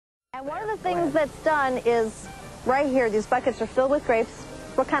And one of the things that's done is right here, these buckets are filled with grapes.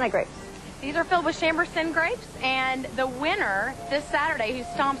 What kind of grapes? These are filled with Chambourcin grapes, and the winner this Saturday who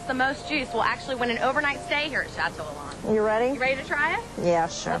stomps the most juice will actually win an overnight stay here at Chateau Elan. You ready? You ready to try it? Yeah,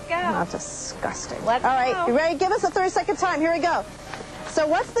 sure. Let's go. Not disgusting. Let's All right, go. You ready? Give us a 30-second time. Here we go. So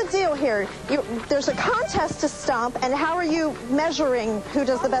what's the deal here? There's a contest to stomp, and how are you measuring who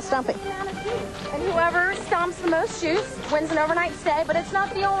does the best stomping? And whoever stomps the most juice wins an overnight stay, but it's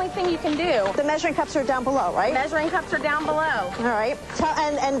not the only thing you can do. The measuring cups are down below, right? Measuring cups are down below. All right.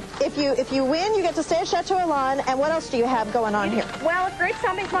 And if you win, you get to stay at Chateau Elan. And what else do you have going on here? Well, if grape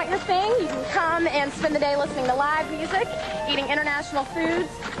stomping's not your thing, you can come and spend the day listening to live music, eating international foods,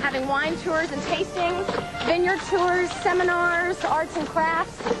 having wine tours and tastings, vineyard tours, seminars, arts and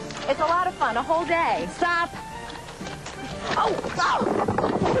crafts. It's a lot of fun, a whole day. Stop. Oh, oh,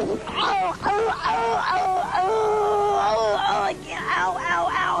 Ow, ow, ow, ow, ow, ow, I can't, ow, ow,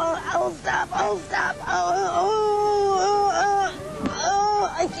 ow, ow, stop, oh, stop,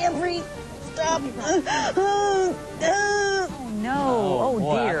 I can't breathe, stop. Oh, no. Oh,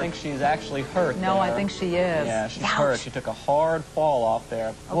 boy, dear. I think she's actually hurt. No, there. I think she is. Yeah, she's Ouch. hurt. She took a hard fall off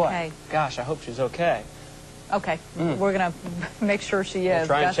there. Boy, Okay. gosh, I hope she's okay. Okay, we're going to make sure she is. We'll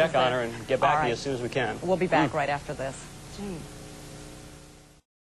try and Gus check is on there. her and get back All to right. you as soon as we can. We'll be back right after this. Gee.